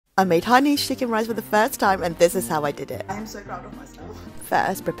I made Hainanese chicken rice for the first time and this is how I did it. I am so proud of myself.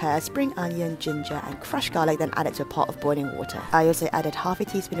 First, prepare spring onion, ginger and crushed garlic, then add it to a pot of boiling water. I also added half a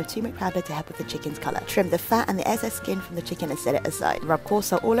teaspoon of turmeric powder to help with the chicken's colour. Trim the fat and the excess skin from the chicken and set it aside. Rub coarse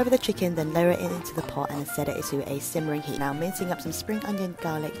salt all over the chicken, then lower it into the pot and set it to a simmering heat. Now mincing up some spring onion,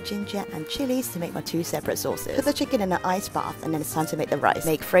 garlic, ginger and chilies to make my 2 separate sauces. Put the chicken in an ice bath and then it's time to make the rice.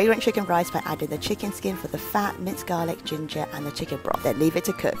 Make fragrant chicken rice by adding the chicken skin for the fat, minced garlic, ginger and the chicken broth. Then leave it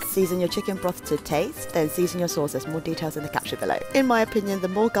to cook. Season your chicken broth to taste, then season your sauces. More details in the caption below. In my opinion, the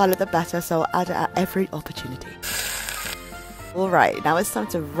more garlic the better, so I'll add it at every opportunity. Alright, now it's time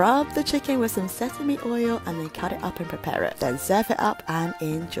to rub the chicken with some sesame oil and then cut it up and prepare it. Then serve it up and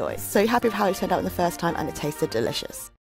enjoy. So happy with how it turned out in the first time and it tasted delicious.